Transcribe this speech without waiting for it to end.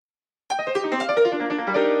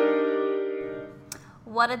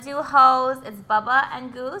What a do, hoes. It's Bubba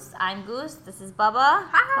and Goose. I'm Goose. This is Bubba.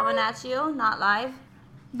 Hi. Coming at you, not live.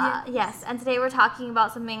 Yes. And today we're talking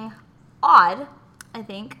about something odd, I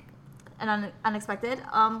think, and unexpected.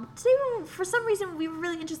 Today, for some reason, we were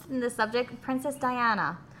really interested in this subject, Princess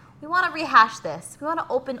Diana. We want to rehash this. We want to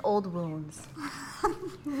open old wounds.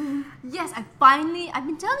 Yes, I've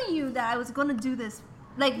been telling you that I was going to do this,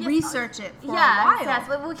 research it for a while. Yes,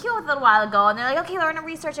 but we came with it a while ago, and they're like, okay, we're going to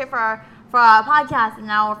research it for our podcast, and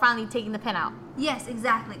now we're finally taking the pin out. Yes,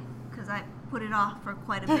 exactly, because I put it off for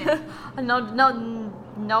quite a bit.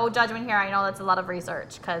 No judgment here. I know that's a lot of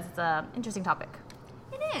research, because it's an interesting topic.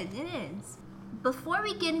 It is. Before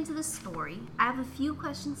we get into the story, I have a few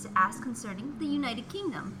questions to ask concerning the United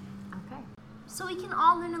Kingdom. Okay. So we can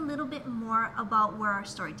all learn a little bit more about where our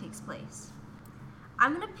story takes place.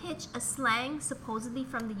 I'm going to pitch a slang supposedly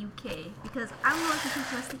from the UK because I don't know if you can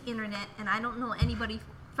trust the internet and I don't know anybody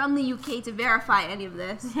from the UK to verify any of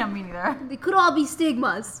this. Yeah, me neither. They could all be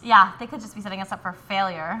stigmas. Yeah, they could just be setting us up for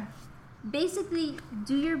failure. Basically,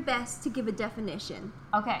 do your best to give a definition.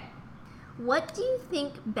 Okay. What do you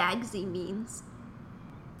think Bagsy means?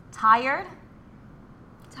 Tired?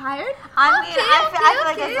 Tired? I feel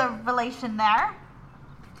like there's a relation there.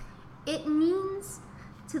 It means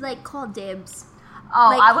to call dibs.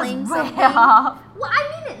 Oh, I claim was way something. off. Well,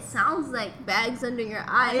 I mean, it sounds like bags under your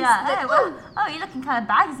eyes. Yeah. Hey, well, you're looking kind of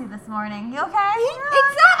bagsy this morning. You okay?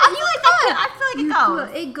 Exactly. I feel like it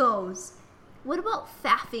goes. It goes. What about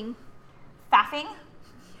faffing? Faffing?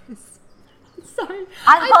 Sorry.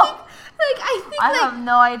 I think have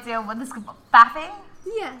no idea what this could be. Faffing?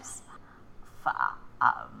 Yes.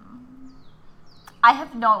 I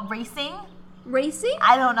have no racing. Racing?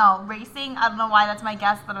 I don't know. Racing? I don't know why that's my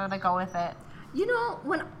guess, but I'm going to go with it. You know,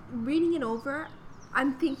 when reading it over,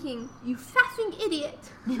 I'm thinking, you faffing idiot.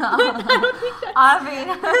 Yeah. I mean,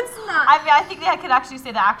 that's not. I think I could actually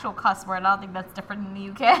say the actual cuss word. I don't think that's different in the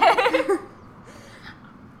UK.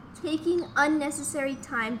 Taking unnecessary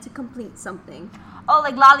time to complete something. Oh,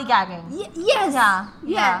 like lollygagging. Yes. Yeah.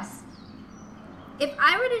 Yes. Yeah. If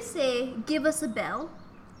I were to say, give us a bell,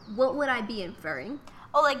 what would I be inferring?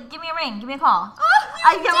 Oh, give me a ring. Give me a call. Oh,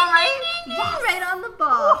 I get one right? Yes. Right on the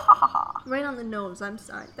ball. Right on the nose, I'm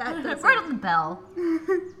sorry. Right on the bell.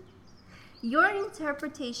 Your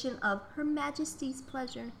interpretation of Her Majesty's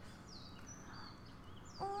pleasure.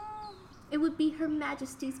 It would be Her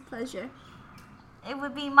Majesty's pleasure. It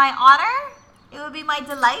would be my honor. It would be my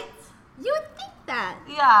delight. You would think that.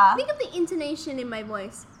 Yeah. Think of the intonation in my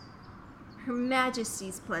voice. Her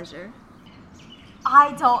Majesty's pleasure.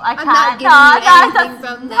 I can't. I'm not giving you anything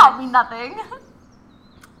from that. Taught me nothing.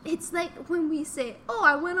 It's like when we say, oh,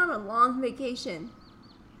 I went on a long vacation.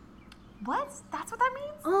 What? That's what that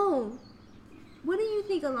means? Oh. What do you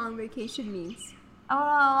think a long vacation means? Oh,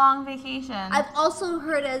 a long vacation. I've also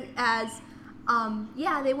heard as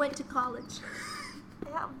they went to college.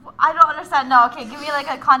 Yeah, I don't understand. No, okay, give me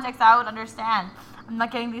a context I would understand. I'm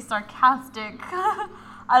not getting these sarcastic. I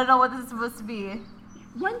don't know what this is supposed to be.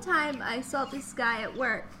 One time I saw this guy at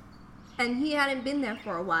work, and he hadn't been there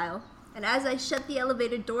for a while. And as I shut the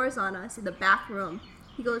elevator doors on us in the back room,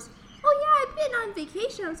 he goes, oh yeah, I've been on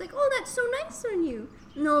vacation. I was like, oh, that's so nice on you.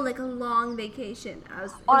 No, a long vacation.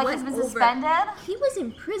 He's been suspended? He was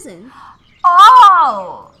in prison.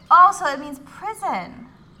 Oh, so it means prison.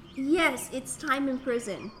 Yes, it's time in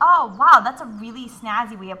prison. Oh, wow, that's a really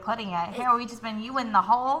snazzy way of putting it. Here, we just been you in the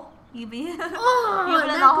hole. You been in the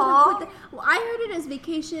hole. Well, I heard it as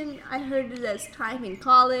vacation. I heard it as time in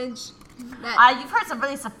college. You've heard some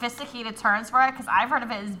really sophisticated terms for it, because I've heard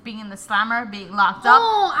of it as being in the slammer, being locked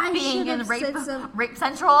up, being in rape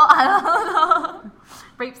central. I don't know.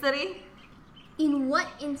 Rape city. In what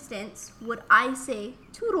instance would I say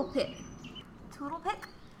toodle pip? Toodle pip?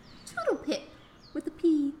 Toodle pip with a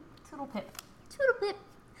P. Toodle pip. Toodle pip.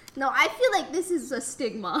 No, I feel like this is a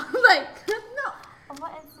stigma. No.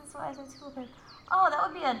 What instance would I say toodle pip? Oh, that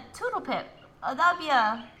would be a toodle pip. That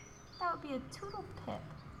would be a toodle pip.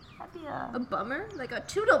 That'd be a bummer? Like a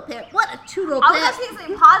toodle pip. What a toodle pip? I was actually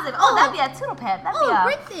something positive. Oh, that'd be a toodle pip. That'd be a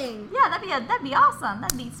great thing. Yeah, that'd be awesome.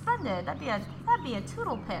 That'd be splendid. That'd be a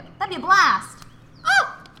toodle pip. That'd be a blast.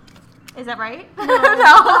 Oh! Is that right? No.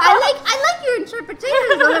 I like your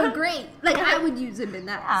interpretations. They're great. I would use them in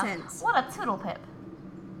that sense. What a toodle pip.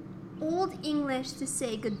 Old English to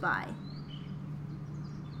say goodbye.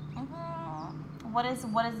 What is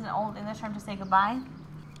an old English term to say goodbye?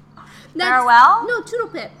 Farewell? No, toodle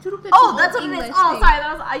pip. Toodle pip. Oh, that's what it is. Oh, sorry.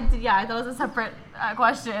 I thought it was a separate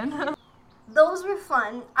question. Those were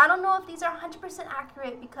fun. I don't know if these are 100%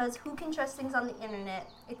 accurate because who can trust things on the internet?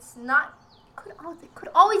 It's not. Could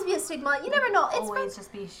always be a stigma. You never know. It's always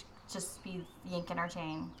just be just be yanking our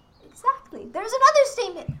chain. Exactly. There's another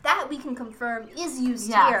statement that we can confirm is used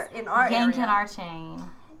here in our yanking area. our chain.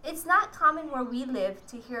 It's not common where we live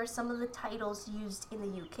to hear some of the titles used in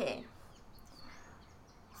the UK.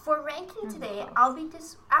 For ranking today, I'll be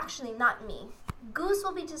actually not me. Goose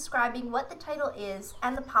will be describing what the title is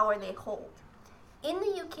and the power they hold. In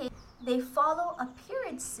the UK, they follow a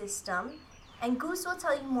peerage system, and Goose will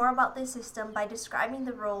tell you more about this system by describing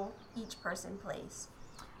the role each person plays.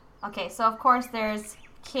 Okay, so of course there's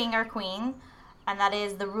king or queen, and that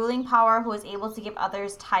is the ruling power who is able to give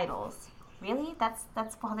others titles. Really? That's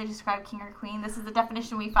how they describe king or queen? This is the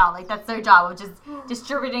definition we found. Like, that's their job, which is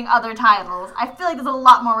distributing other titles. I feel like there's a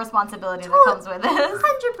lot more responsibility that comes with this.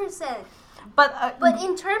 100%. But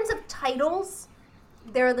in terms of titles,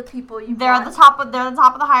 they're the people you they're want. the top of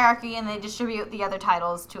the hierarchy, and they distribute the other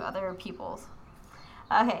titles to other peoples.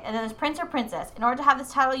 Okay, and then there's prince or princess. In order to have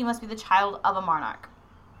this title, you must be the child of a monarch,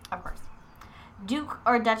 of course. Duke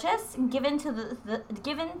or duchess, given to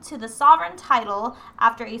the sovereign title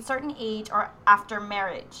after a certain age or after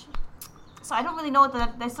marriage. So I don't really know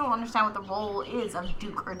I still don't understand what the role is of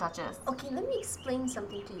duke or duchess. Okay, let me explain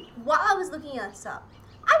something to you. While I was looking this up,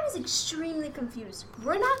 I was extremely confused.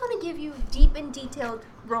 We're not going to give you deep and detailed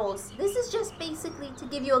roles. This is just basically to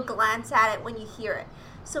give you a glance at it when you hear it.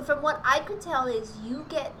 So from what I could tell is you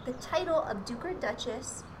get the title of duke or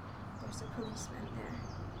duchess. There's a policeman there.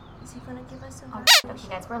 Is he going to give us a... Okay,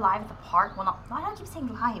 guys, we're live at the park. Well, why do I keep saying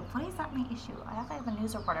live? What is that my issue? I have to have a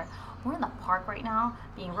news reporter. We're in the park right now,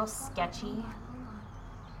 being real sketchy.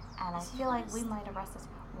 And I feel like we might arrest us.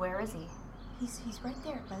 Where is he? He's right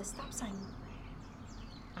there by the stop sign.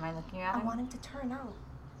 Am I looking at him? I want him to turn out.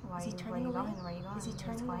 Where Is he turning away? Where are you going? Is he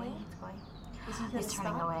turning away? Is he He's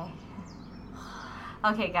turning stop? away.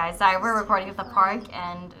 Okay, guys, sorry, we're recording at the park,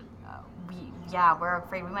 and we're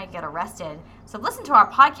afraid we might get arrested. So listen to our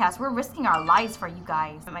podcast. We're risking our lives for you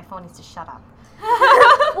guys. My phone needs to shut up.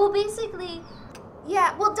 Well, basically,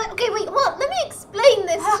 yeah. Well, okay, wait. Well, let me explain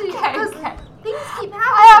this to you because things keep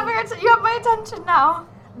happening. You have my attention now.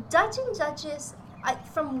 Dutch and Duchess,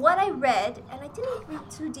 from what I read, and I didn't read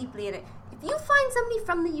too deeply in it, if you find somebody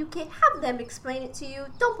from the UK, have them explain it to you.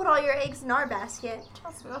 Don't put all your eggs in our basket.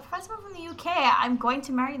 Trust me, if I find someone from the UK, I'm going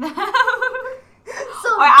to marry them.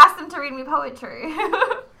 So, or ask them to read me poetry.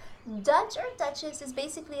 Dutch or Duchess is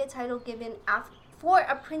basically a title given for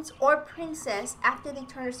a prince or princess after they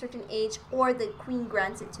turn a certain age or the queen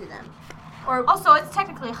grants it to them. So it's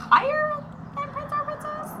technically higher than prince or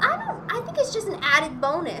princess? I think it's just an added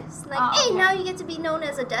bonus. Like, hey, now you get to be known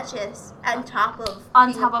as a duchess on top of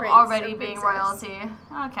already being royalty.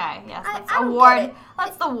 Okay, yes, I don't get it.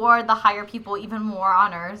 Let's award the higher people even more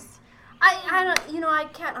honors. I don't, I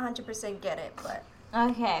can't 100% get it, but.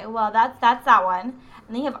 Okay, well, that's that one.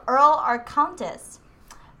 And then you have Earl or Countess.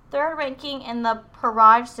 Third ranking in the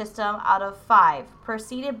peerage system out of 5,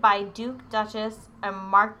 preceded by Duke, Duchess, and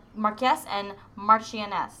Marquess and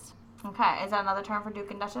Marchioness. Okay, is that another term for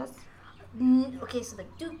Duke and Duchess? Okay, so the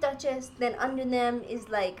Duke, Duchess, then under them is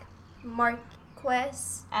like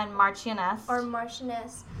Marquess. And Marchioness. Or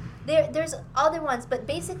Marchioness. There's other ones, but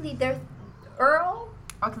basically they're Earl.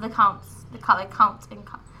 Or the Counts. They call it Count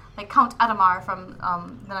Adamar from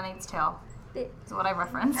The Knight's Tale. That's what I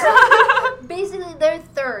referenced. Basically, they're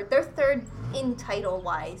third. They're third in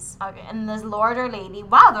title-wise. Okay, and there's Lord or Lady.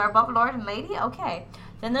 Wow, they're above Lord and Lady? Okay.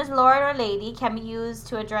 Then there's Lord or Lady can be used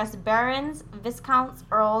to address barons, viscounts,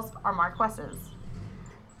 earls, or marquesses.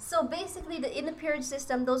 So basically, in the peerage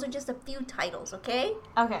system, those are just a few titles, okay?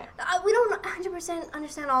 Okay. We don't 100%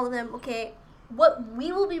 understand all of them, okay? What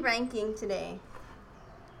we will be ranking today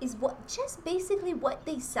is just basically what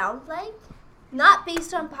they sound like, not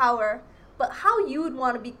based on power, but how you would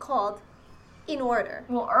want to be called in order.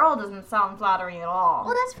 Well, Earl doesn't sound flattering at all.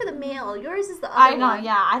 Well, that's for the male. Yours is the other one. I know,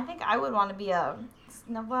 yeah. I think I would want to be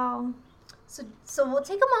So we'll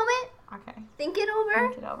take a moment. Okay. Think it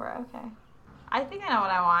over. Okay. I think I know what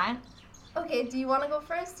I want. Okay, do you want to go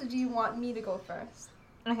first, or do you want me to go first?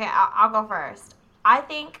 Okay, I'll go first. I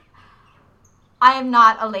think I am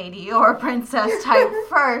not a lady or a princess type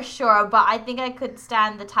for sure, but I think I could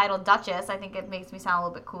stand the title Duchess. I think it makes me sound a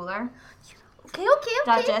little bit cooler. Okay.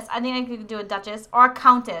 Duchess. I think I could do a Duchess or a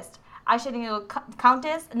Countess. I should do a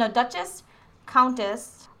Countess. No, Duchess,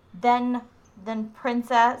 Countess, then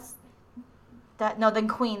Princess. Then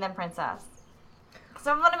Queen, then Princess.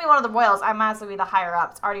 So if I'm going to be one of the royals, I might as well be the higher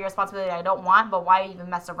ups. Already a responsibility I don't want, but why even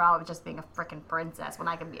mess around with just being a freaking princess when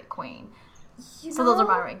I can be a queen? So those are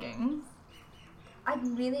my rankings.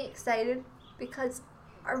 I'm really excited because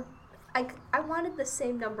I wanted the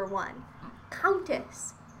same number one.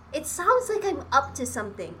 Countess. It sounds like I'm up to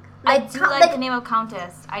something. I do like the name of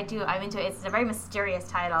Countess. I do. I'm into it. It's a very mysterious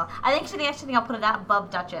title. I actually think I'll put it at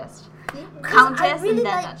above Duchess. Yeah, Countess and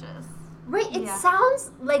then Duchess. Right, it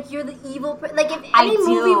sounds like you're the evil like if any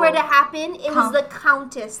movie were to happen, it was the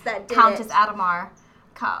Countess that did Countess it. Adamar.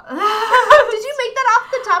 Did you make that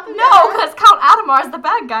off the top of your head? No, because Count Adamar is the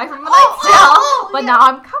bad guy from The Knight's Tale. But now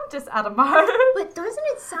I'm Countess Adamar. But doesn't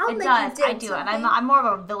it sound like does. you did I do, something? and I'm more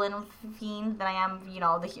of a villain fiend than I am,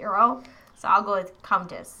 the hero. So I'll go with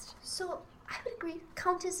Countess. So I would agree.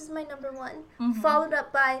 Countess is my number one, followed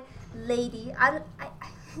up by Lady.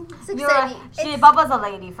 It's exciting. Bubba's a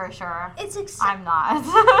lady for sure. It's exciting. I'm not.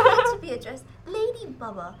 It needs to be addressed. Lady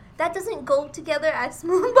Bubba. That doesn't go together as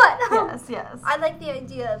smooth, but yes. I like the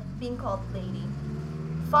idea of being called Lady.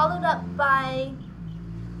 Followed up by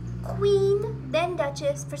Queen, then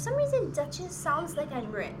Duchess. For some reason, Duchess sounds like I'm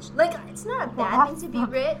rich. Like, it's not a bad thing to be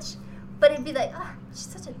rich, but it'd be like, she's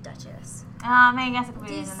such a Duchess. I guess it could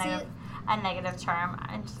be a negative term.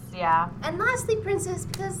 And lastly, Princess,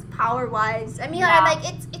 because power-wise, I mean,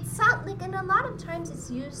 it sounds like, and a lot of times it's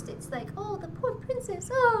used, it's like, oh, the poor princess,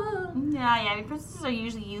 oh. Yeah, princesses are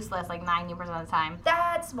usually useless, like 90% of the time.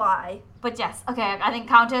 That's why. But yes, okay, I think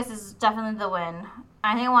Countess is definitely the win.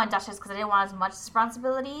 I think I want Duchess because I didn't want as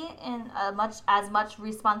much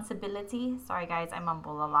responsibility Sorry, guys, I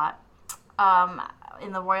mumble a lot.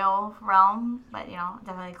 In the royal realm, but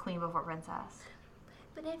definitely queen before princess.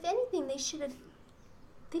 But if anything, they should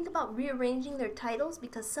think about rearranging their titles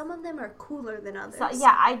because some of them are cooler than others. So,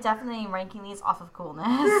 yeah, I definitely am ranking these off of coolness.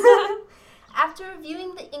 After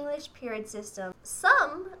reviewing the English period system,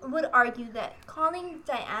 some would argue that calling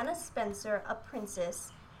Diana Spencer a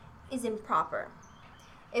princess is improper.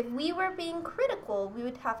 If we were being critical, we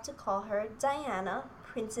would have to call her Diana,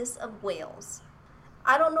 Princess of Wales.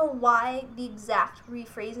 I don't know why the exact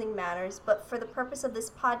rephrasing matters, but for the purpose of this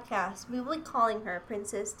podcast, we will be calling her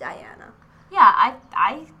Princess Diana. Yeah,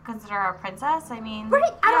 I consider her a princess. I mean,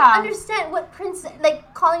 right? I don't understand what princess,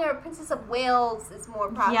 like calling her a Princess of Wales is more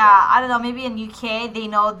proper. Yeah, I don't know. Maybe in UK they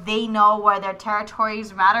know where their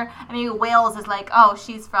territories matter. I mean, Wales is like, oh,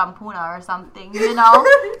 she's from Puna or something,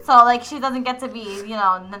 So like she doesn't get to be, she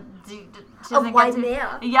doesn't get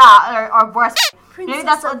to. Yeah, or worse. Maybe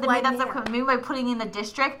that's maybe by putting in the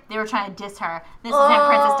district, they were trying to diss her. This isn't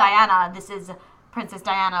Princess Diana. This is Princess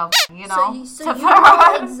Diana, So you know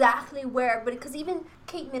exactly where, but because even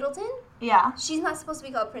Kate Middleton, she's not supposed to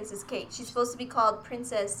be called Princess Kate. She's supposed to be called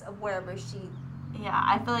Princess of wherever she. Yeah,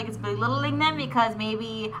 I feel like it's belittling them because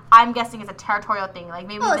maybe I'm guessing it's a territorial thing. Like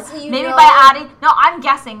maybe I'm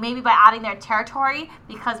guessing maybe by adding their territory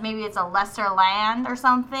because maybe it's a lesser land or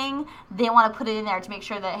something. They want to put it in there to make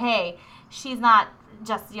sure that hey, she's not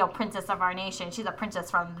just princess of our nation. She's a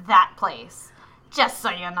princess from that place. Just so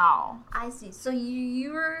you know. I see. So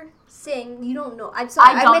you were saying you don't know. I'm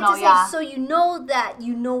sorry. I meant to say so you know that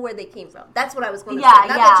you know where they came from. That's what I was going to say.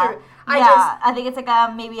 I think it's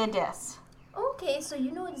like maybe a diss. Okay, so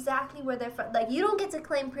you know exactly where they're from. Like you don't get to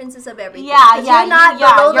claim princess of everything.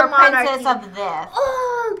 You're princess of this.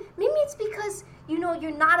 Oh, maybe it's because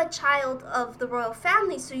you're not a child of the royal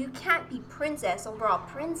family, so you can't be princess, overall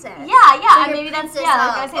princess. Yeah, so maybe that's, like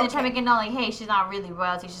I was saying, they're trying to make it known, like, hey, she's not really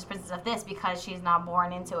royalty, she's princess of this because she's not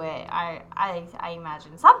born into it. I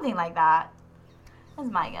imagine. Something like that. That's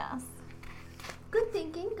my guess. Good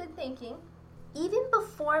thinking. Even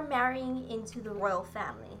before marrying into the royal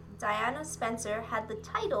family, Diana Spencer had the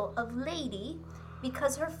title of Lady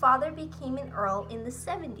because her father became an earl in the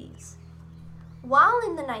 70s. While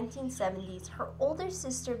in the 1970s, her older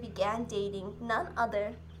sister began dating none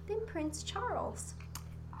other than Prince Charles.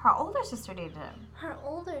 Her older sister dated him? Her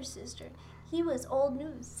older sister. He was old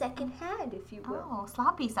news, secondhand, if you will. Oh,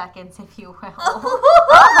 sloppy seconds, if you will.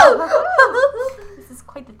 This is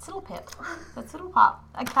quite the tittle pip. The tittle pop.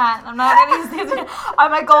 I can't. I'm not going to use this.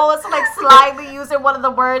 My goal is to slightly use one of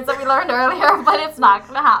the words that we learned earlier, but it's not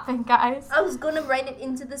going to happen, guys. I was going to write it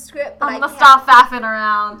into the script, but I'm going to stop faffing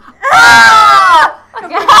around.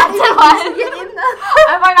 Okay,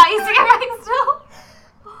 am I not using it right still?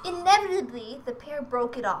 Inevitably, the pair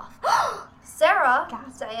broke it off. Sarah,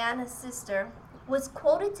 Diana's sister, was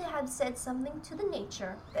quoted to have said something to the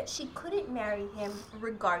nature that she couldn't marry him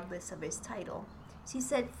regardless of his title. She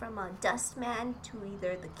said from a dustman to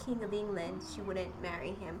either the King of England, she wouldn't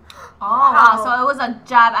marry him. Oh, wow. So it was a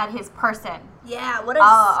jab at his person. Yeah, what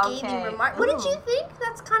a scathing remark. Ooh. Wouldn't you think?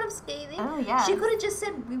 That's kind of scathing. Oh, yeah. She could have just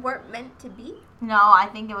said we weren't meant to be. No, I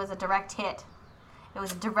think it was a direct hit. It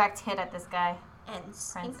was a direct hit at this guy. And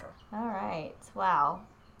sinker. All right. Wow.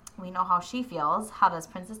 We know how she feels. How does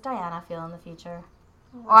Princess Diana feel in the future?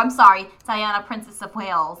 Or I'm sorry, Diana, Princess of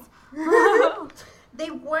Wales.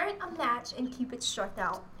 They weren't a match, and keep it struck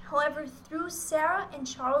out. However, through Sarah and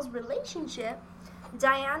Charles' relationship,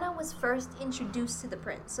 Diana was first introduced to the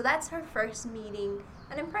prince. So that's her first meeting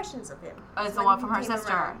and impressions of him. Oh, it's the one from her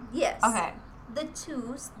sister. Around. Yes. Okay. The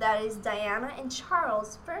two, that is Diana and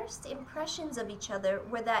Charles' first impressions of each other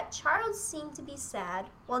were that Charles seemed to be sad,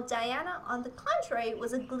 while Diana, on the contrary,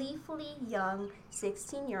 was a gleefully young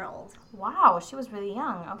 16-year-old. Wow, she was really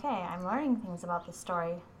young. Okay, I'm learning things about this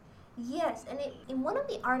story. Yes, and in one of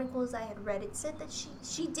the articles I had read, it said that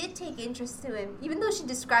she did take interest to him, even though she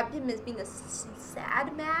described him as being a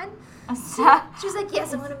sad man. She was like,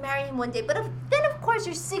 yes, I'm going to marry him one day. But then, of course,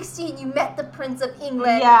 you're 16, you met the Prince of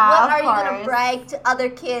England. Yeah, what are you going to brag to other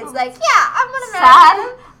kids? Like, yeah, I'm going to marry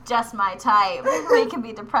him. Just my type. We can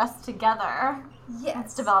be depressed together. Yes.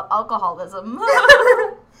 Let's develop alcoholism.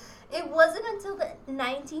 It wasn't until the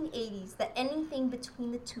 1980s that anything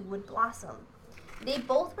between the two would blossom. They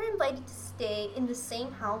both were invited to stay in the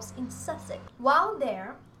same house in Sussex. While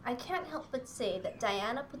there, I can't help but say that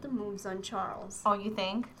Diana put the moves on Charles. Oh, you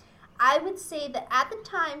think? I would say that at the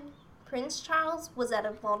time, Prince Charles was at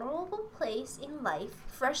a vulnerable place in life,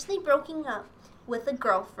 freshly broken up with a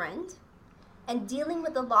girlfriend, and dealing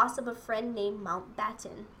with the loss of a friend named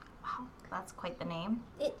Mountbatten. Wow, that's quite the name.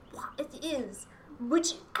 It is,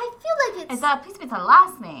 which I feel like it's... Is that, please be the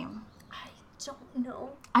last name? Don't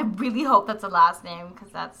know. I really hope that's a last name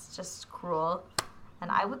because that's just cruel.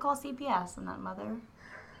 And I would call CPS on that mother.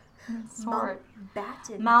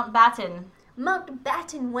 Mountbatten.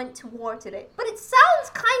 Mountbatten went to war today. But it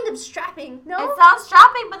sounds kind of strapping, no? It sounds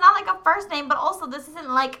strapping, but not like a first name. But also, this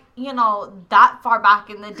isn't like, that far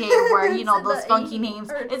back in the day where, those funky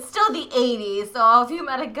names. It's still the 80s. So if you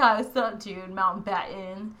met a guy, so dude,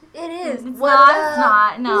 Mountbatten. It is. It's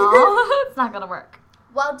not. No, it's not going to work.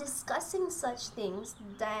 While discussing such things,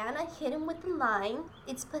 Diana hit him with the line,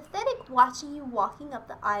 "It's pathetic watching you walking up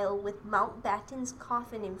the aisle with Mountbatten's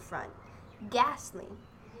coffin in front. Ghastly.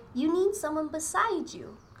 You need someone beside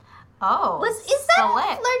you." Oh, is that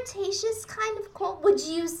a flirtatious kind of quote? Would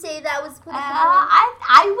you say that was putting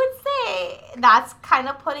I would say that's kind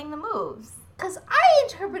of putting the moves. Because I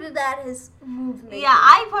interpreted that as move making. Yeah,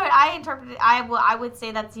 I would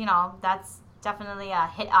say that's, that's definitely a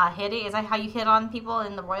hit. Is that how you hit on people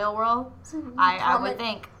in the royal world? I would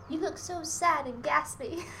think. You look so sad and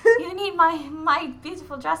gaspy. You need my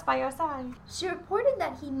beautiful dress by your side. She reported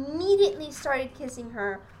that he immediately started kissing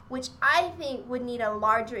her, which I think would need a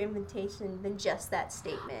larger invitation than just that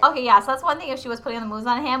statement. Okay, yeah, so that's one thing if she was putting the moves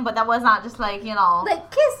on him, but that was not just like,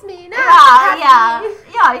 Like, kiss me now. Yeah,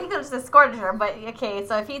 he could have just escorted her, but okay,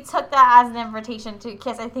 so if he took that as an invitation to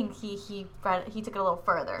kiss, I think he took it a little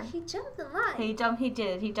further. He jumped the line. He jumped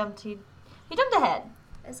ahead.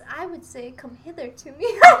 As I would say, come hither to me.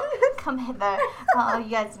 Come hither. Oh,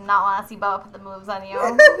 you guys do not want to see Bella put the moves on you.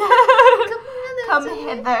 Come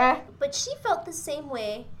hither. But she felt the same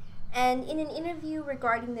way. And in an interview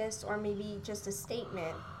regarding this, or maybe just a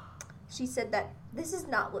statement, she said that this is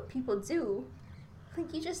not what people do.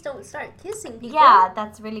 Like, you just don't start kissing people. Yeah,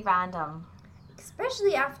 that's really random.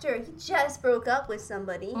 Especially after he just broke up with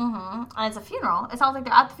somebody. Mm-hmm. And it's a funeral. It sounds like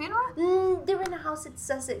they're at the funeral? They were in a house in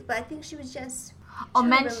Sussex, but I think she was just...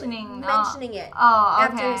 mentioning it. Oh, okay.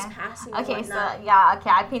 After his passing. Okay, I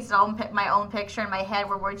painted my own picture in my head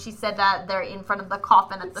where she said that they're in front of the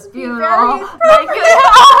coffin at the funeral.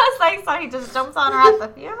 It's like, so he just jumps on her at the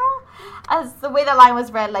funeral? As the way the line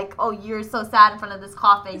was read, like, oh, you're so sad in front of this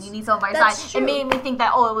coffin, you need someone by your side. True. It made me think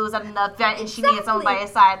that, it was at an event and she needed someone by her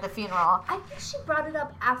side at the funeral. I think she brought it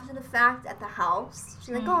up after the fact at the house.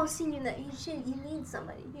 She's like, seeing you, you need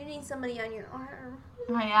somebody. You need somebody on your arm.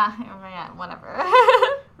 Oh, yeah, whatever.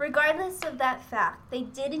 Regardless of that fact, they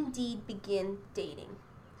did indeed begin dating.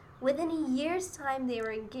 Within a year's time, they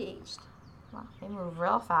were engaged. Wow, they move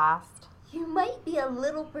real fast. You might be a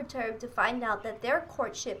little perturbed to find out that their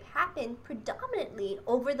courtship happened predominantly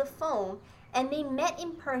over the phone, and they met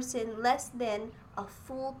in person less than a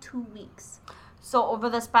full 2 weeks. So over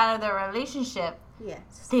the span of their relationship,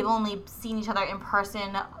 yes, they've only seen each other in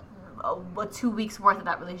person 2 weeks worth of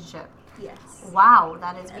that relationship. Yes. Wow,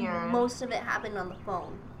 that is weird. Most of it happened on the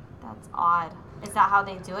phone. That's odd. Is that how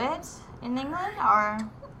they do it in England, or?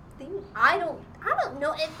 I don't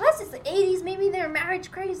know. And plus, it's the 80s. Maybe they're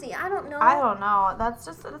marriage crazy. I don't know. I don't know. That's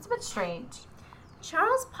a bit strange.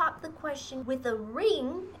 Charles popped the question with a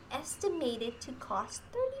ring estimated to cost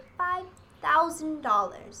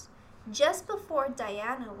 $35,000 just before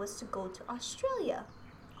Diana was to go to Australia.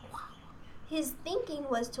 Wow. His thinking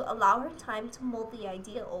was to allow her time to mull the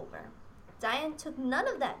idea over. Diane took none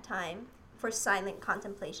of that time for silent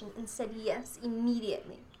contemplation and said yes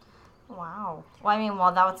immediately. Wow. Well, I mean,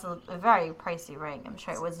 that was a very pricey ring. I'm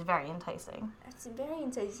sure it was very enticing. That's very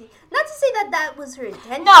enticing. Not to say that was her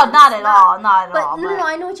intention. No, not at all. Not at all. But no,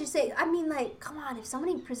 I know what you're saying. I mean, like, come on. If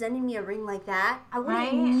somebody presented me a ring like that, I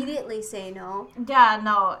wouldn't immediately say no. Yeah,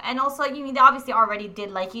 no. And also, they obviously already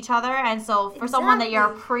did like each other. And so for someone that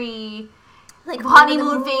you're like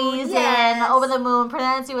honeymoon phase and over the moon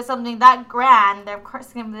presents you with something that grand, they're of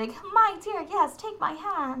course going to be like, my dear, yes, take my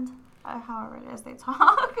hand. Or however it is they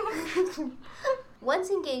talk. Once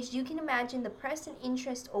engaged, you can imagine the press and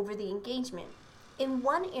interest over the engagement. In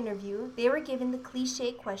one interview, they were given the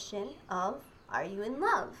cliche question of, are you in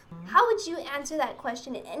love? How would you answer that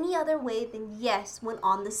question in any other way than yes when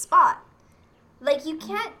on the spot? Like, you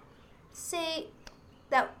can't say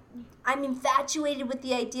that I'm infatuated with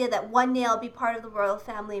the idea that one day I'll be part of the royal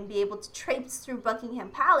family and be able to traipse through Buckingham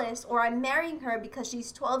Palace, or I'm marrying her because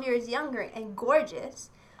she's 12 years younger and gorgeous.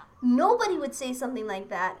 Nobody would say something like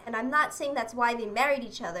that, and I'm not saying that's why they married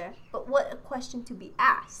each other, but what a question to be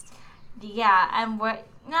asked. Yeah, and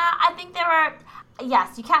I think they were,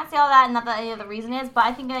 yes, you can't say all that and not that any of the reason is, but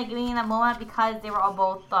I think in that moment, because they were all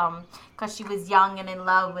both, because she was young and in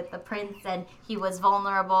love with the prince, and he was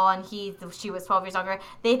vulnerable, and she was 12 years younger,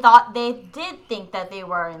 they did think that they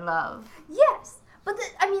were in love. Yes. But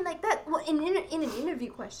in an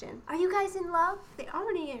interview question, are you guys in love? They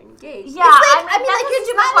already engaged. Yeah, you're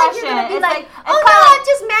gonna be like, oh no, I'm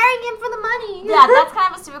just marrying him for the money. Yeah, that's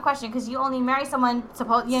kind of a stupid question because you only marry someone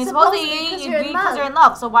supposedly because you're in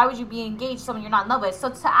love. So why would you be engaged to someone you're not in love with?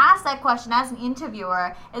 So to ask that question as an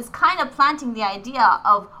interviewer is kind of planting the idea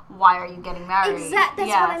of why are you getting married? Exactly,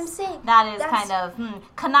 that's what I'm saying. That's kind of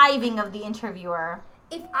conniving of the interviewer.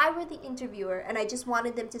 If I were the interviewer and I just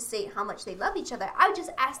wanted them to say how much they love each other, I would just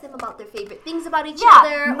ask them about their favorite things about each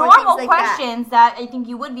other. Normal questions that I think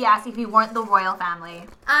you would be asked if you weren't the royal family.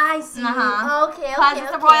 I see. Okay. Because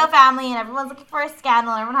it's the royal family and everyone's looking for a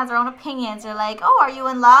scandal. Everyone has their own opinions. You're like, oh, are you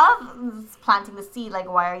in love? It's planting the seed.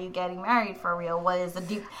 Like, why are you getting married for real? What is the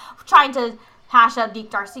deep... Trying to hash out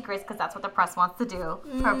deep, dark secrets because that's what the press wants to do.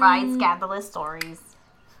 Provide scandalous stories.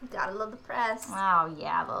 Gotta love the press. Oh,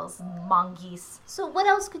 yeah, those monkeys. So what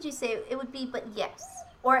else could you say? It would be but yes.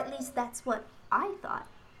 Or at least that's what I thought.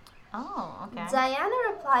 Oh, okay. Diana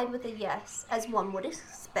replied with a yes, as one would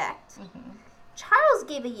expect. Charles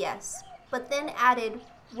gave a yes, but then added,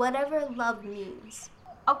 whatever love means.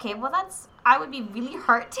 Okay, well I would be really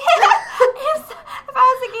hurt if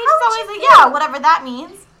I was engaged to someone like, yeah, whatever that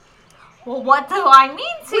means. Well, what do I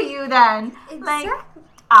mean to you then? Exactly. Like,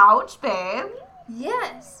 ouch, babe.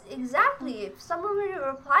 Yes, exactly. If someone were to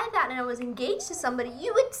reply that and I was engaged to somebody,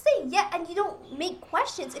 you would say yeah, and you don't make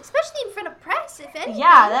questions, especially in front of press, if anything.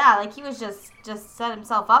 Yeah, like he was just set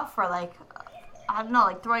himself up for like, I don't know,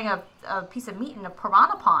 like throwing a piece of meat in a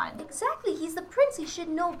piranha pond. Exactly. He's the prince. He should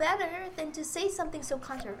know better than to say something so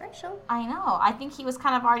controversial. I know. I think he was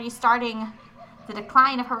kind of already starting the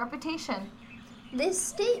decline of her reputation. This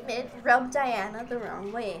statement rubbed Diana the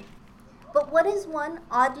wrong way. But what is one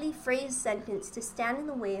oddly phrased sentence to stand in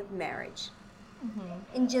the way of marriage?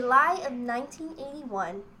 In July of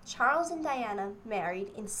 1981, Charles and Diana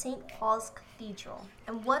married in St. Paul's Cathedral.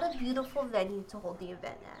 And what a beautiful venue to hold the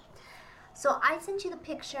event at. So I sent you the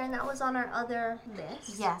picture, and that was on our other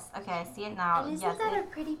list. Yes, okay, I see it now. And isn't that a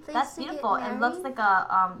pretty place that's to beautiful. get married? It looks like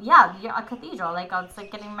a cathedral. Like it's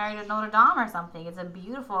like getting married at Notre Dame or something. It's a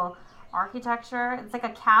beautiful architecture. It's like a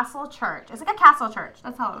castle church. It's like a castle church.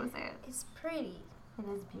 That's how I would say it. It's pretty. It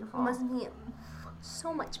is beautiful. You must need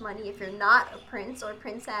so much money if you're not a prince or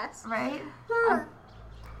princess. Right?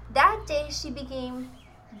 That day she became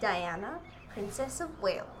Diana, Princess of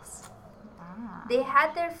Wales. They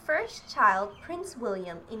had their first child, Prince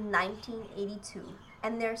William, in 1982,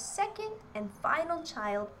 and their second and final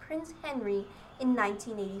child, Prince Henry, in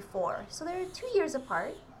 1984. So they're 2 years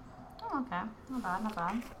apart. Oh, okay. Not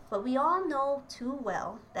bad. But we all know too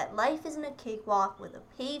well that life isn't a cakewalk with a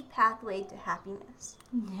paved pathway to happiness.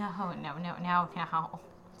 No.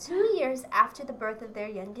 2 years after the birth of their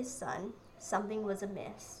youngest son, something was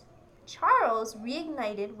amiss. Charles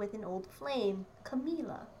reignited with an old flame,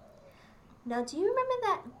 Camilla. Now, do you remember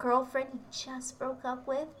that girlfriend he just broke up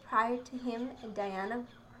with prior to him and Diana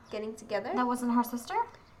getting together? That wasn't her sister?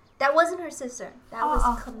 That wasn't her sister. That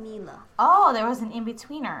was Camilla. Oh, there was an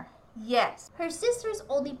in-betweener. Yes. Her sister's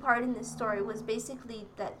only part in this story was basically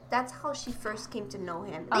that's how she first came to know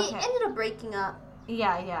him. They ended up breaking up.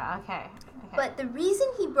 Yeah, okay. But the reason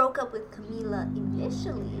he broke up with Camilla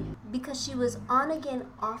initially, because she was on again,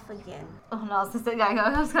 off again. Oh no, I was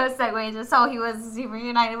going to segue into, so he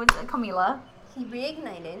reunited with Camilla. He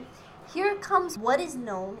reignited. Here comes what is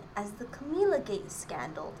known as the Camilla Gate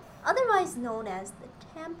scandal. otherwise known as the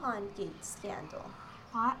Tampon Gate scandal.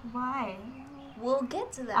 What? Why? We'll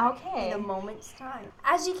get to that Okay. in a moment's time.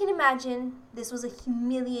 As you can imagine, this was a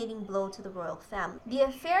humiliating blow to the royal family. The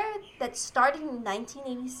affair that started in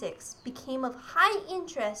 1986 became of high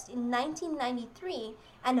interest in 1993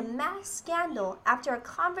 and a mass scandal after a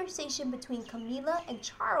conversation between Camilla and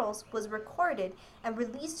Charles was recorded and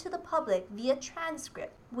released to the public via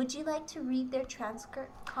transcript. Would you like to read their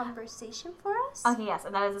transcript conversation for us? Okay, yes,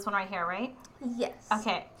 and that is this one right here, right? Yes.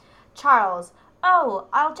 Okay. Charles, oh,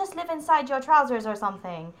 I'll just live inside your trousers or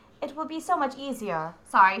something. It will be so much easier.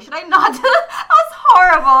 Sorry, should I not? That was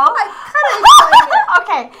horrible. I kind of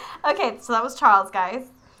enjoyed it. Okay, so that was Charles,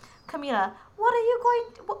 guys. Camila, what are you going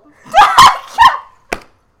to...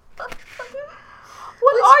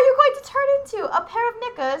 What are you going to turn into? A pair of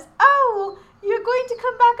knickers? Oh, you're going to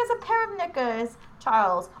come back as a pair of knickers.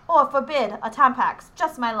 Charles, or forbid, a Tampax.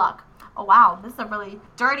 Just my luck. Oh, wow, this is a really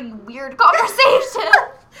dirty, weird conversation.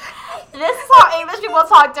 This is how English people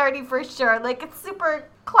talk dirty for sure. Like, it's super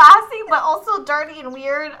classy, but also dirty and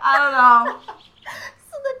weird. I don't know.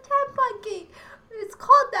 So the tampon gate, it's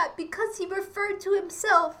called that because he referred to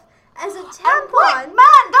himself as a tampon. What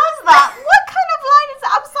man does that? What kind of line is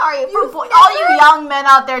that? I'm sorry. For all you young men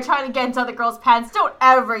out there trying to get into other girls' pants, don't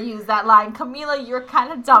ever use that line. Camila, you're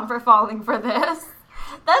kind of dumb for falling for this.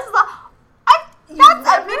 That's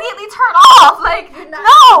immediately turn off. Like, you're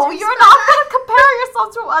not going to compare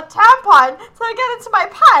yourself to a tampon to get into my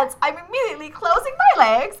pants. I'm immediately closing my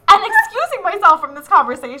legs and excusing myself from this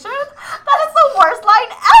conversation. That is the worst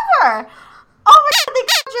line ever. Oh my God, they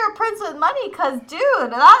got you a prince with money because,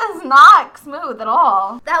 dude, that is not smooth at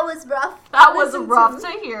all. That was rough. That was rough to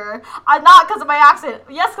hear. Not because of my accent.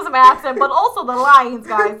 Yes, because of my accent, but also the lines,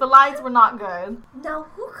 guys. The lines were not good. Now,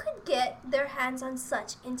 who could get their hands on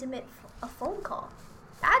such intimate a phone call?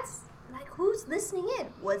 That's like, who's listening in?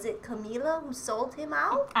 Was it Camila who sold him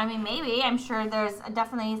out? I mean, maybe. I'm sure there's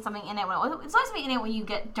definitely something in it. It's always something in it when you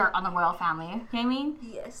get dirt on the royal family. You know what I mean?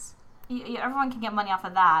 Yes. Everyone can get money off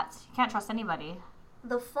of that. You can't trust anybody.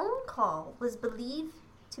 The phone call was believed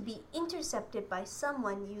to be intercepted by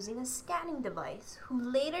someone using a scanning device who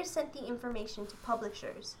later sent the information to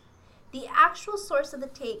publishers. The actual source of the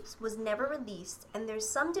tapes was never released, and there's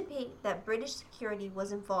some debate that British security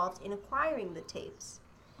was involved in acquiring the tapes.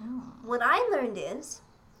 Oh. What I learned is,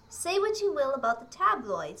 say what you will about the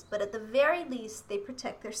tabloids, but at the very least, they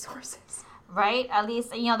protect their sources. Right? At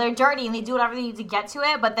least, they're dirty and they do whatever they need to get to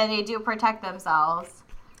it, but then they do protect themselves.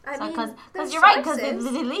 Because you're right, because they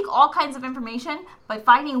leak all kinds of information, but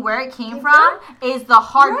finding where it came from is the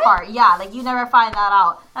hard part. Yeah, like you never find that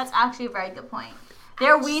out. That's actually a very good point.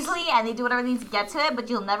 They're Weasley and they do whatever they need to get to it, but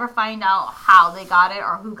you'll never find out how they got it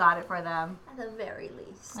or who got it for them. At the very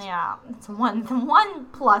least. Yeah, it's one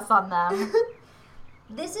plus on them.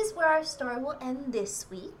 This is where our story will end this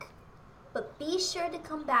week, but be sure to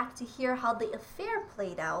come back to hear how the affair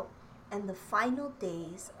played out and the final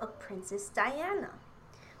days of Princess Diana.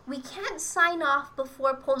 We can't sign off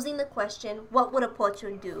before posing the question, what would a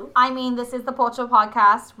Pocho do? I mean, this is the Pocho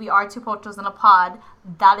podcast. We are two Pochos in a pod.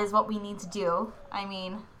 That is what we need to do. I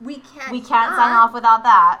mean, we can't sign off without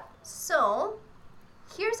that. So,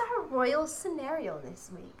 here's our royal scenario this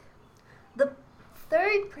week. The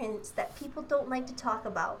third prince that people don't like to talk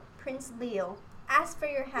about, Prince Leo, asked for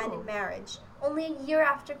your hand in marriage only a year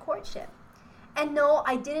after courtship. And no,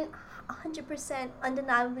 I didn't 100%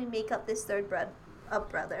 undeniably make up this third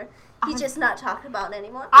brother. He's just not talked about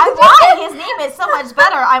anymore. Why? His name is so much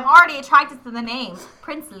better. I'm already attracted to the name.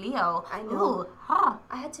 Prince Leo. I know.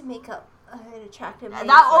 I had to make up an attractive name.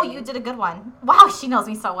 You did a good one. Wow, she knows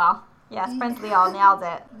me so well. Yes, Prince Leo, nailed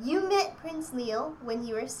it. You met Prince Leo when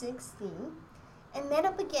you were 16 and met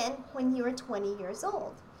up again when you were 20 years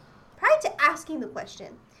old. Prior to asking the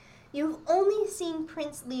question, you've only seen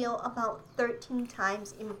Prince Leo about 13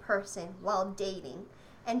 times in person while dating,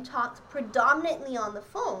 and talked predominantly on the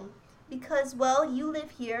phone because, well, you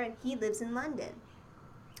live here and he lives in London.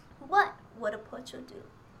 What would a Pocho do?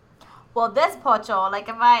 Well, this Pocho,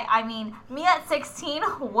 me at 16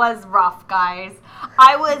 was rough, guys.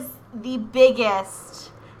 I was the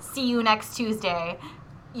biggest see you next Tuesday.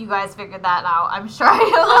 You guys figured that out, I'm sure.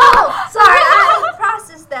 Oh, sorry, I haven't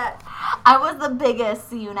processed that. I was the biggest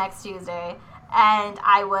see you next Tuesday, and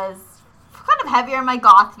I was kind of heavier in my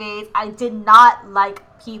goth phase. I did not like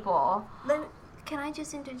people. Can I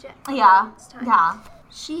just interject? Yeah. Yeah.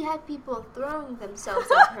 She had people throwing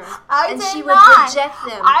themselves at her. And she would reject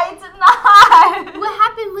them. I did not. What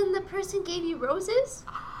happened when the person gave you roses?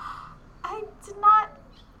 I did not.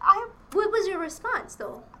 What was your response,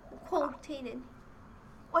 though? Quotated.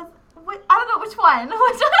 I don't know which one. See?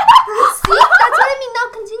 That's what I mean. Now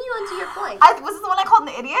continue on to your point. Was this the one I called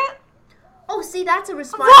an idiot? Oh, see, that's a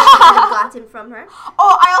response I could have gotten from her.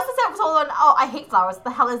 Oh, I also said, oh, I hate flowers. What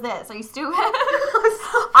the hell is this? Are you stupid?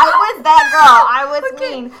 I was that girl. I was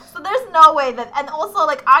mean. So there's no way that, and also,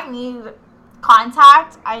 like, I need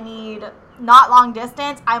contact. I need not long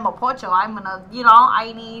distance. I'm a pocho. I'm gonna,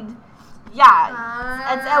 I need,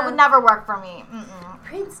 it would never work for me.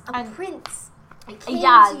 Prince. I came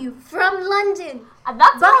to you from London. And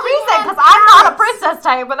that's the reason, because I'm not a princess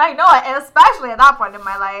type, but I know it, and especially at that point in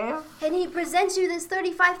my life. And he presents you this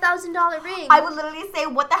 $35,000 ring. I would literally say,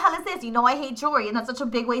 what the hell is this? I hate jewelry, and that's such a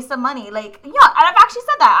big waste of money. Like, and I've actually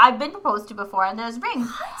said that. I've been proposed to before, and there's rings.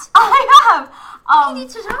 What? I have. We need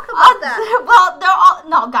to talk about that. Well, they're all,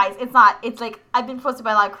 no, guys, it's not. It's like, I've been proposed to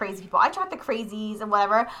by a lot of crazy people. I track the crazies and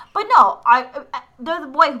whatever, but no, they're the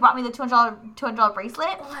boy who brought me the $200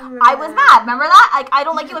 bracelet. Oh, I was mad. Remember that? Like, I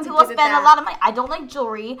don't like it when people spend a lot of money. I don't like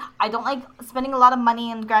jewelry. I don't like spending a lot of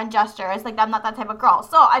money in grand gestures. Like, I'm not that type of girl.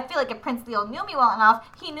 So I feel like if Prince Leo knew me well enough,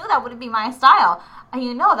 he knew that wouldn't be my style. And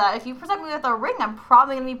you know that if you present me with a ring, I'm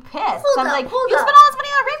probably gonna be pissed. Hold up. You spent all this money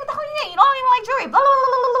on a ring. What the hell are you doing? You don't even like jewelry. Blah blah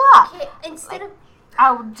blah blah blah blah. Okay, instead of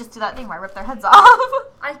I would just do that thing where I rip their heads off.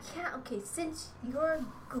 I can't. Okay, since you're a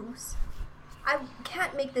goose, I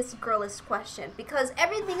can't make this a girlish question because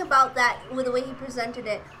everything about that, with the way he presented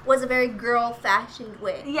it, was a very girl-fashioned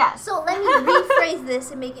way. Yes. So let me rephrase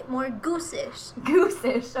this and make it more goosish.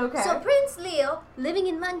 Goosish, okay. So Prince Leo, living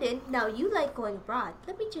in London, now you like going abroad.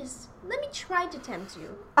 Let me try to tempt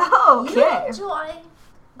you. Oh, okay. You enjoy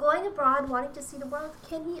going abroad, wanting to see the world.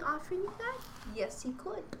 Can he offer you that? Yes, he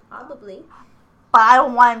could, probably. But I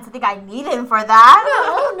don't want him to think I need him for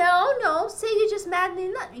that. No. Say you just madly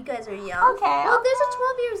in love. You guys are young. Okay. Well, there's a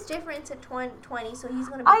 12 years difference at 20, so he's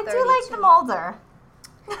going to be 32. I do like them older.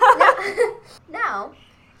 Now,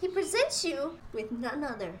 he presents you with none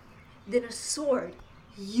other than a sword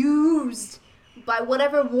used by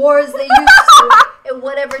whatever wars they used to in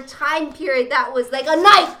whatever time period that was. Like a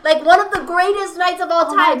knight. Like one of the greatest knights of all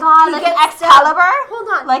time. Oh my God, like an Excalibur? Hold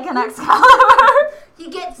on. Like an Excalibur? He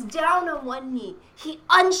gets down on one knee. He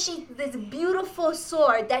unsheathed this beautiful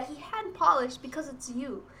sword that he hand polished because it's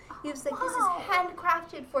you. He was like, this is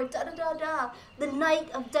handcrafted for da-da-da-da, the knight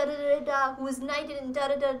of da-da-da-da, who was knighted in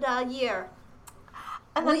da-da-da-da year.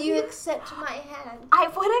 And will you accept my hand? I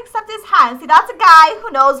would accept his hand. See, that's a guy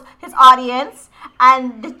who knows his audience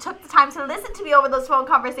and took the time to listen to me over those phone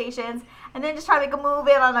conversations and then just try to make a move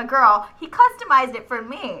in on a girl. He customized it for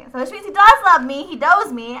me. So which means he does love me, he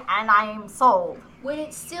knows me, and I am sold. Would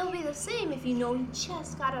it still be the same if you know he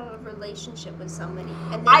just got out of a relationship with somebody?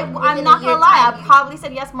 And then I'm not going to lie, I probably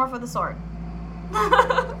said yes more for the sword.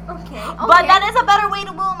 Okay. But that is a better way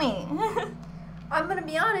to woo me. I'm going to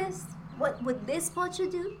be honest. What would this pocho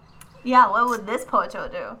do? Yeah, what would this pocho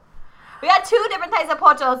do? We got two different types of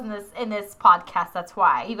pochos in this podcast, that's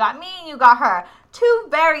why. You got me and you got her. Two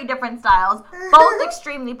very different styles, both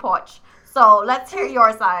extremely poch. So let's hear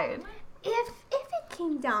your side. If it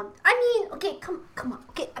came down, I mean, okay, come on.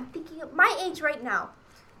 Okay, I'm thinking of my age right now.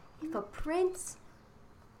 If a prince,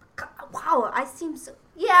 wow, I seem so.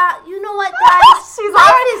 Yeah, you know what, guys?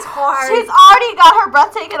 Life is hard. She's already got her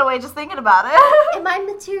breath taken away just thinking about it. Am I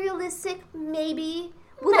materialistic? Maybe.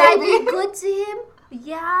 Would I be good to him?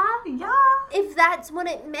 Yeah. Yeah. If that's what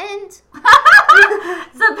it meant. So if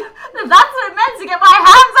that's what it meant to get my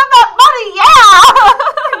hands on that money,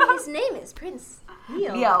 yeah. His name is Prince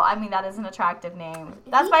Leo. Leo, I mean, that is an attractive name.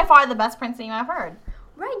 That's by far the best prince name I've heard.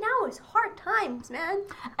 Right now it's hard times, man.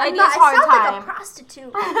 I sound like a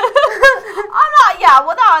prostitute. I'm not, yeah,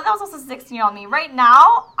 well, that was also 16-year-old me. Right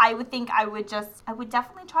now, I would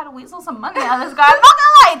definitely try to weasel some money out of this guy. I'm not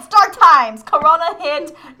gonna lie, it's dark times. Corona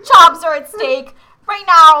hit, jobs are at stake. Right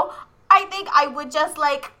now, I think I would just,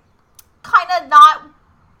 like, kind of not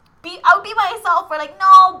I would be myself for, like,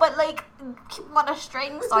 no, but, like, keep them on a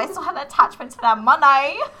string so I still have attachment to that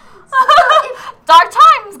money. Dark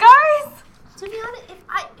times, guys. To be honest,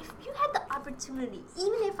 if you had the opportunity,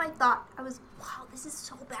 even if I thought I was, wow, this is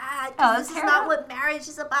so bad, this is not what marriage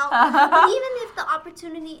is about. But even if the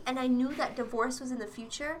opportunity, and I knew that divorce was in the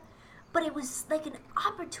future, but it was like an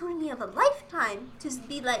opportunity of a lifetime to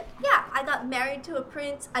be like, yeah, I got married to a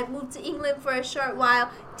prince, I moved to England for a short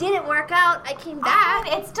while, didn't work out, I came back.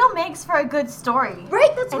 It still makes for a good story.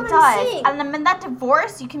 Right, that's what I'm saying. And then in that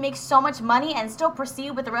divorce, you can make so much money and still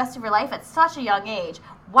proceed with the rest of your life at such a young age.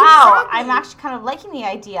 Wow, exactly. I'm actually kind of liking the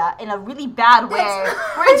idea in a really bad way.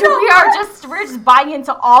 We're just buying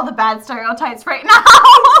into all the bad stereotypes right now.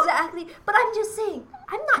 Exactly. But I'm just saying,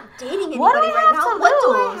 I'm not dating What do anybody I right have now. to What do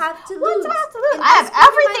lose? I have to What lose? do I have to lose? In I have this point in my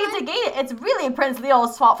everything to life- gain it. It's really Prince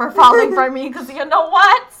Leo's fault for falling for me because you know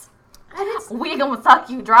what? And it's We gonna suck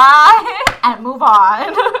you dry and move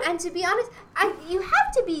on. And to be honest, you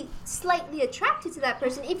have to be slightly attracted to that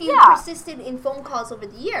person if you Yeah. persisted in phone calls over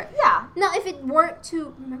the year. Yeah. Now, if it weren't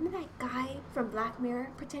to remember that guy from Black Mirror,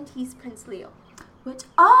 pretend he's Prince Leo. Which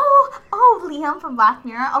Liam from Black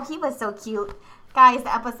Mirror. Oh, he was so cute. Guys,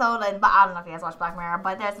 the episode, and I don't know if you guys watch Black Mirror,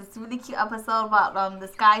 but there's this really cute episode about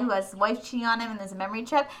this guy who has his wife cheating on him and there's a memory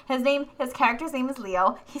chip. His character's name is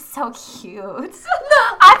Leo. He's so cute.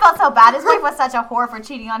 I felt so bad. His wife was such a whore for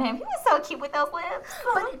cheating on him. He was so cute with those lips.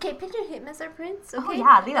 But okay, picture him as our prince. Okay? Oh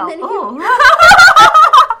yeah, Leo. And then Ooh.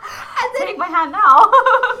 and then Take my hand now.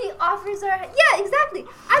 he offers her. Yeah, exactly.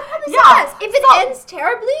 I probably say Yeah, yes. If it so- ends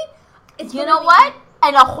terribly, it's You gonna know be- what?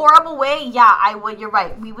 In a horrible way, yeah, I would. You're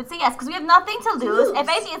right. We would say yes because we have nothing to lose. lose. If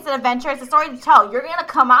anything, it's an adventure. It's a story to tell. You're gonna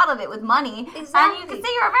come out of it with money, and you Exactly. can say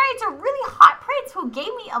you're married to a really hot prince who gave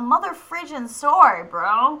me a mother friggin' story,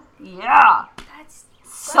 bro. Yeah, That's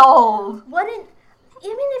sold. wouldn't.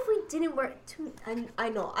 Even if we didn't work too, I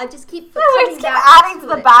know. I just keep. We coming just keep back adding to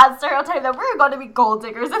the it. bad stereotype that we're going to be gold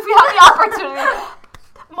diggers if we have the opportunity.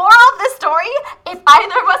 Moral of this story: if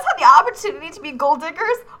either of us had the opportunity to be gold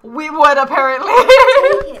diggers, we would apparently.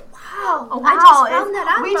 Take it. Wow. Oh, I just found that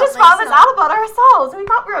out. We about just found this myself. out about ourselves. We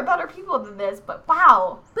thought we were better people than this, but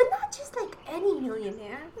wow. But not just like any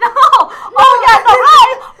millionaire. No. Oh yeah, no,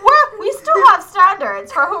 right. We still have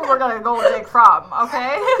standards for who we're gonna go dig from.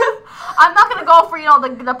 Okay. I'm not gonna go for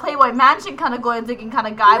the Playboy Mansion kind of gold digging kind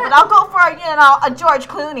of guy, but I'll go for a George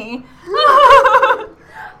Clooney.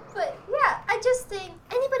 But yeah, I just think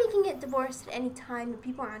anybody can get divorced at any time and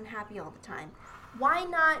people are unhappy all the time. Why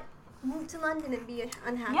not move to London and be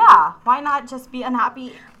unhappy? Yeah. Why not just be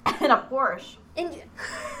unhappy in a Porsche? And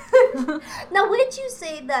now, would you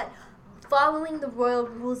say that following the royal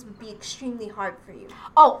rules would be extremely hard for you?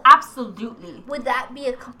 Oh, absolutely. Would that be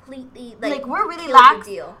a completely Like, we're really kill the lax.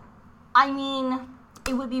 deal? I mean,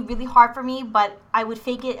 it would be really hard for me, but I would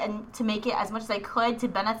fake it and to make it as much as I could to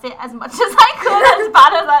benefit as much as I could, as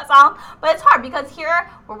bad as that sounds. But it's hard because here,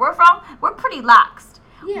 where we're from, we're pretty laxed.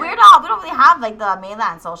 Yeah. We don't really have like the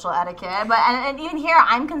mainland social etiquette, but and even here,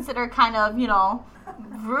 I'm considered kind of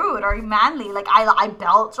rude or manly. Like I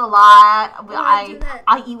belch a lot. I do that.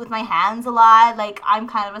 I eat with my hands a lot. Like I'm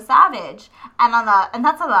kind of a savage, and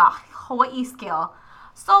that's on a Hawaii scale.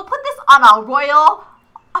 So put this on a royal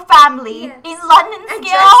family Yes. in London And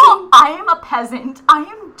scale. dressing. I am a peasant. I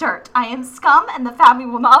am dirt. I am scum, and the family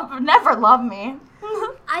will never love me.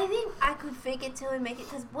 I think I could fake it till we make it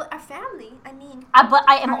because what our family. I mean, But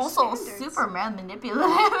I am Our also standards. super manipulative,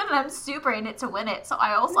 and I'm super in it to win it. So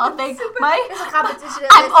I also think Super- my it's a competition.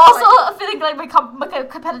 I'm also feeling like my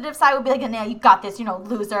competitive side would be like, "Yeah, you got this,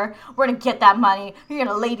 loser. We're gonna get that money. You're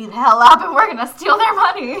gonna lady the hell up, and we're gonna steal their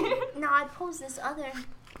money." Now I pose this other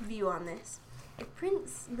view on this. If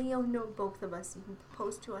Prince Leo know both of us and he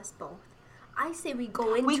proposed to us both, I say we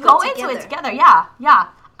go into it together. Yeah,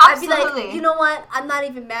 absolutely. I'd be like, you know what? I'm not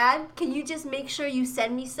even mad. Can you just make sure you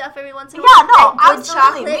send me stuff every once in a Yeah, while? no, And good absolutely.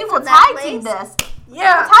 chocolate We will from that tag team place? this.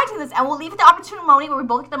 Yeah. We'll tag team this, and we'll leave it the opportunity moment where we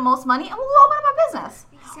both get the most money, and we'll open up our business.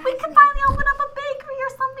 Exactly. We can finally open up a bakery or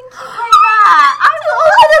something cute like that. I will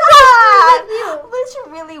with love that. We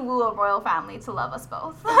should really woo a royal family to love us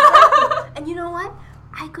both. And you know what?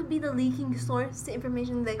 I could be the leaking source to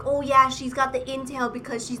information like, oh yeah, she's got the intel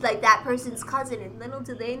because she's like that person's cousin. And little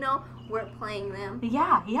do they know, we're playing them.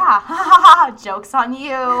 Yeah. Joke's on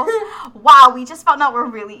you. Wow, we just found out we're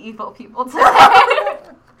really evil people today.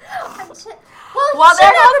 Well, she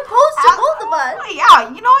never proposed to both of us. Yeah,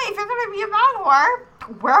 if you're going to be a bad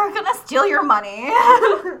whore, we're going to steal your money.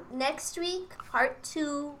 Next week, part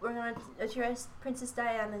 2, we're going to address Princess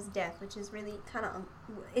Diana's death, which is really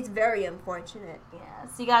it's very unfortunate. Yeah,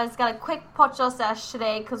 so you guys got a quick Pochos sesh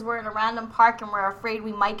today because we're in a random park and we're afraid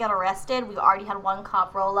we might get arrested. We already had one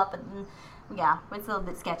cop roll up and yeah, it's a little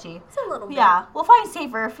bit sketchy. It's a little bit. Yeah, we'll find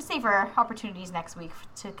safer opportunities next week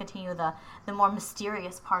to continue the more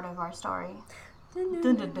mysterious part of our story. Dun,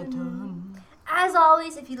 dun, dun, dun. As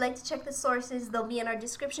always, if you'd like to check the sources, they'll be in our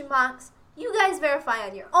description box. You guys verify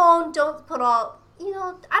on your own. Don't put all, I don't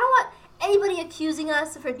want anybody accusing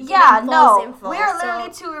us for giving false info. We're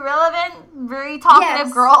literally two irrelevant, very talkative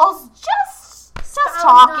Yes. girls, just Spouting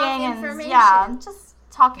talking off and information. just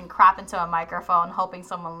talking crap into a microphone, hoping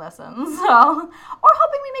someone listens. So, or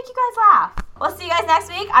hoping we make you guys laugh. We'll see you guys next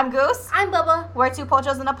week. I'm Goose. I'm Bubba. We're two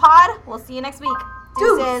Pochos in a pod. We'll see you next week.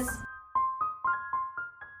 Deuces.